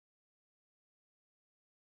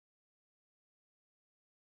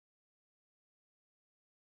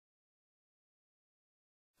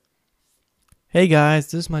Hey guys,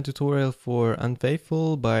 this is my tutorial for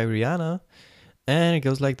Unfaithful by Rihanna, and it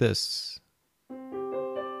goes like this.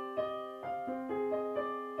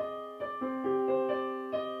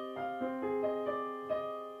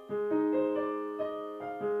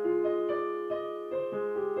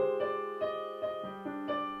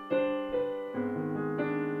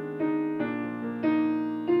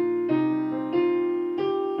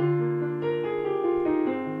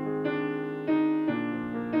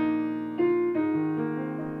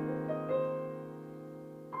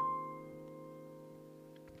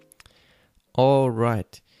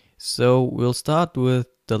 Alright, so we'll start with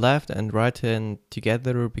the left and right hand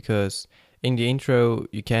together because in the intro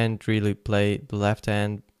you can't really play the left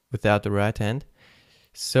hand without the right hand.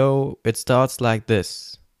 So it starts like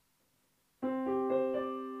this.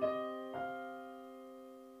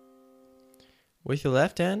 With your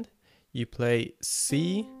left hand, you play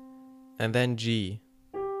C and then G.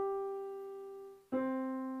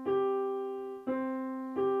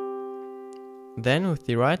 Then with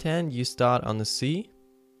the right hand, you start on the C,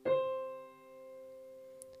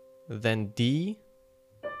 then D,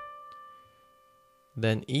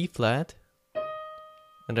 then E flat,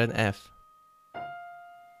 and then F.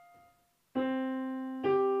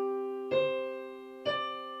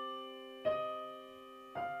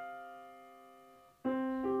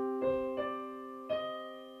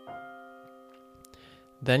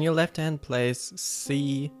 Then your left hand plays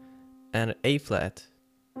C and A flat.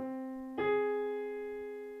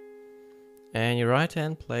 And your right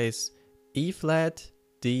hand plays E flat,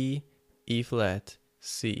 D, E flat,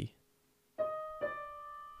 C.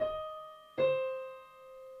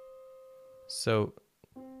 So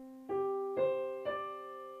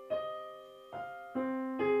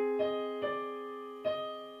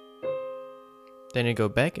then you go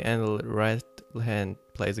back and the right hand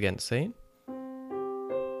plays again the same.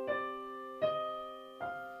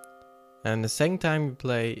 And the second time you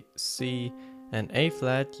play C and A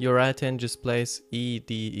flat, your right hand just plays E,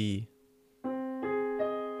 D, E.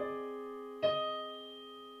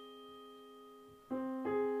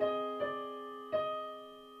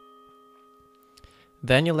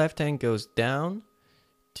 Then your left hand goes down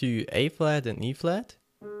to A flat and E flat.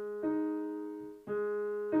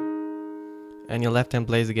 And your left hand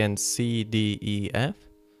plays again C, D, E, F.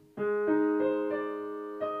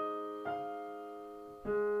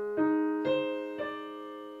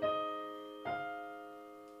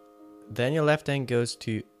 Then your left hand goes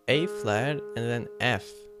to A flat and then F.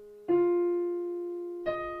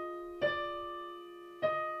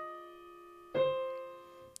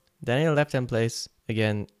 Then your left hand plays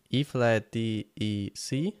again E flat, D, E,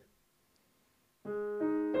 C.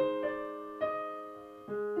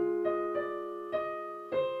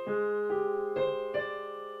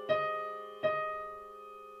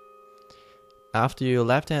 After your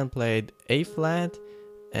left hand played A flat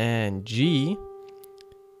and G,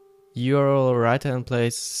 your right hand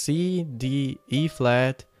plays C, D, E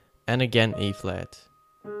flat, and again E flat.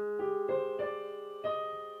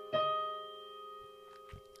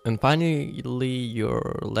 And finally,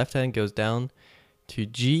 your left hand goes down to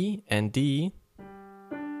G and D.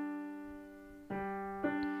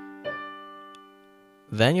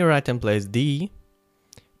 Then your right hand plays D.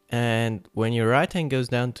 And when your right hand goes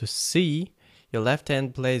down to C, your left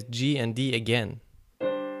hand plays G and D again.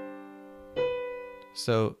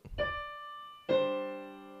 So,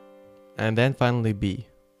 and then finally B.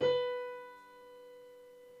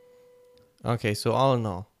 Okay, so all in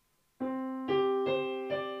all,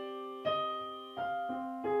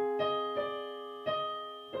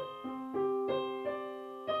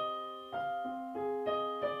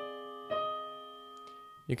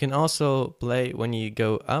 you can also play when you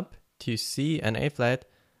go up to C and A flat.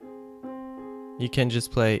 You can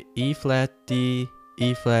just play E flat, D,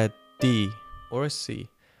 E flat, D, or C,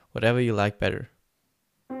 whatever you like better.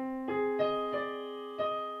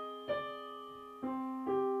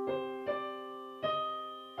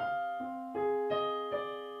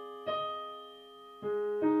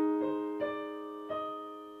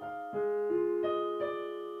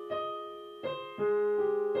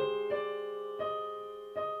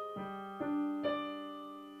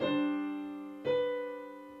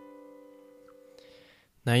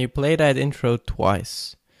 Now you play that intro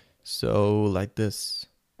twice, so like this.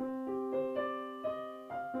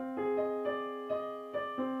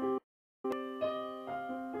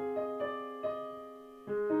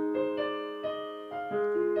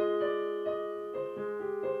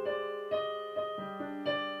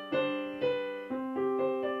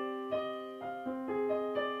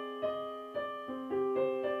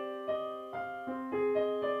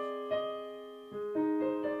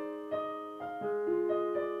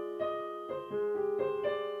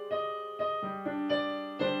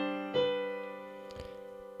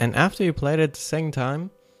 And after you played it the second time,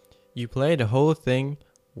 you play the whole thing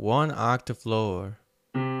one octave lower.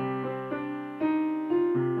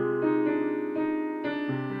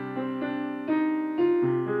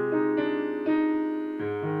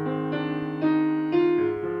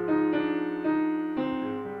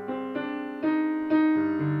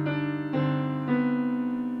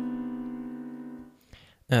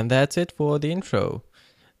 And that's it for the intro.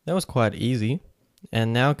 That was quite easy.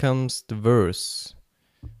 And now comes the verse,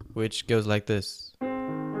 which goes like this.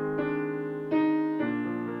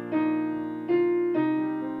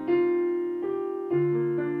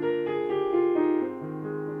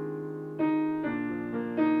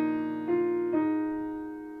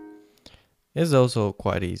 It's also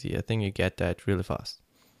quite easy. I think you get that really fast.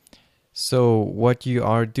 So what you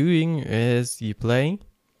are doing is you play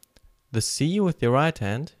the C with your right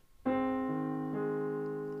hand.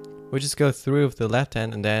 We just go through with the left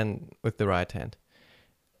hand and then with the right hand.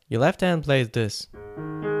 Your left hand plays this.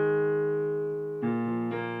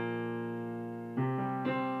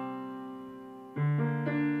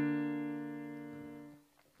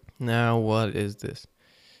 Now what is this?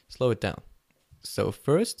 Slow it down. So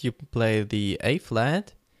first you play the A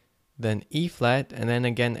flat, then E flat, and then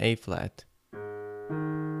again A flat.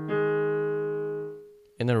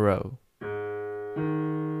 In a row.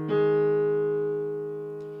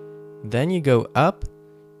 Then you go up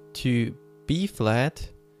to B flat,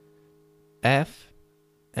 F,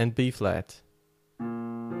 and B flat.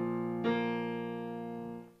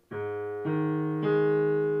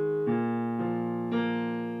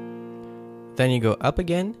 Then you go up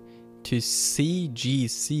again to C, G,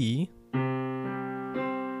 C.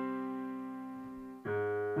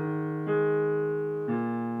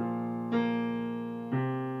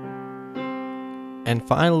 And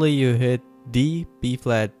finally you hit D, B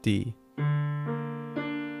flat, D.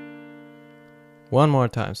 One more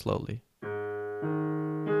time slowly.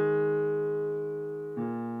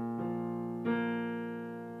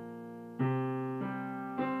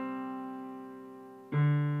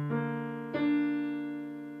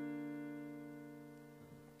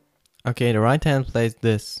 Okay, the right hand plays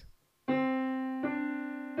this.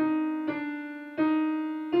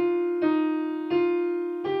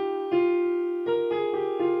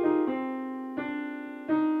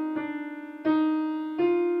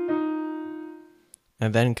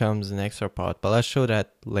 And then comes an extra part, but I'll show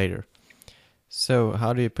that later. So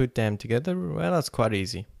how do you put them together? Well, that's quite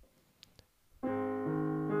easy.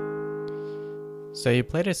 So you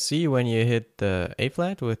play the C when you hit the A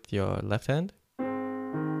flat with your left hand.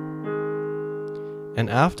 And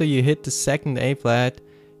after you hit the second A flat,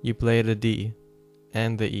 you play the D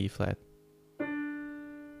and the E flat.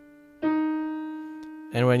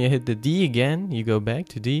 And when you hit the D again, you go back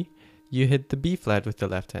to D, you hit the B flat with the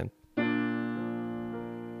left hand.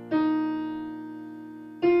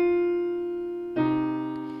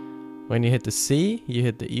 When you hit the C, you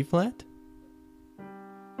hit the E flat.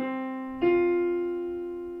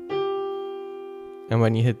 And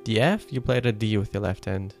when you hit the F, you play the D with your left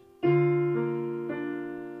hand.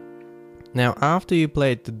 Now, after you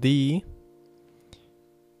played the D,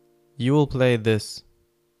 you will play this.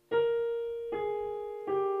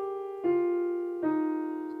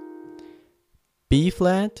 B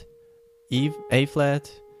flat, E, A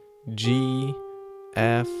flat, G,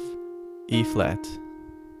 F, E flat.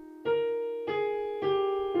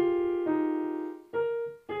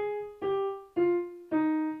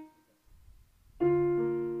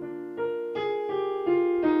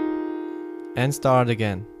 And start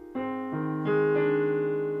again.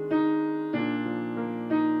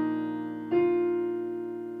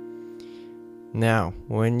 Now,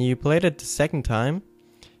 when you played it the second time,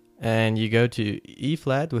 and you go to E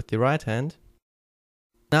flat with the right hand,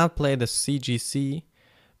 not play the C, G, C,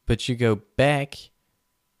 but you go back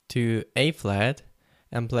to A flat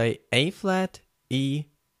and play A flat, E,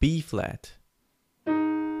 B flat.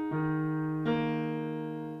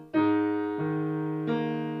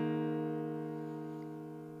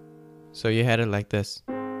 So you had it like this.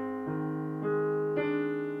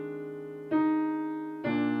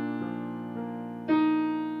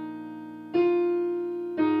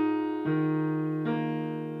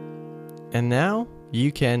 And now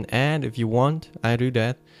you can add, if you want, I do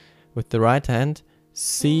that with the right hand,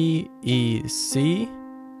 C, E, C,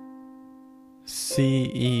 C,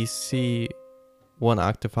 E, C, one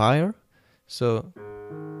octave higher. So,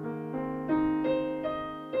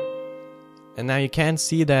 and now you can't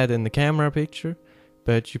see that in the camera picture,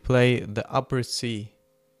 but you play the upper C.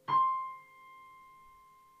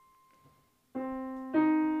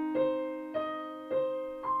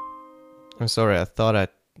 I'm sorry, I thought I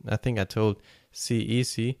I think I told C, E,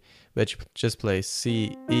 C, but you just play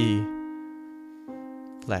C, E,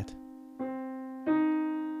 flat.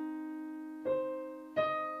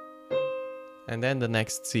 And then the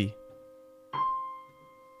next C.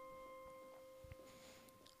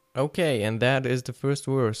 Okay, and that is the first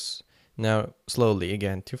verse. Now slowly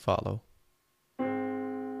again to follow.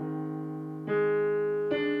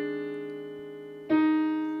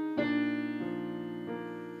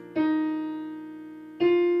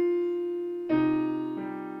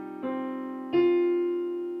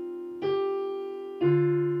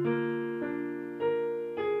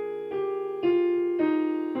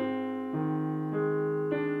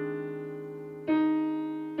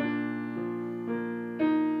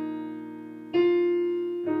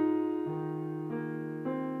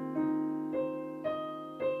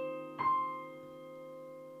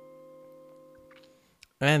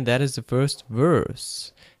 And that is the first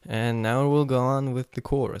verse. And now we'll go on with the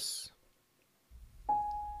chorus.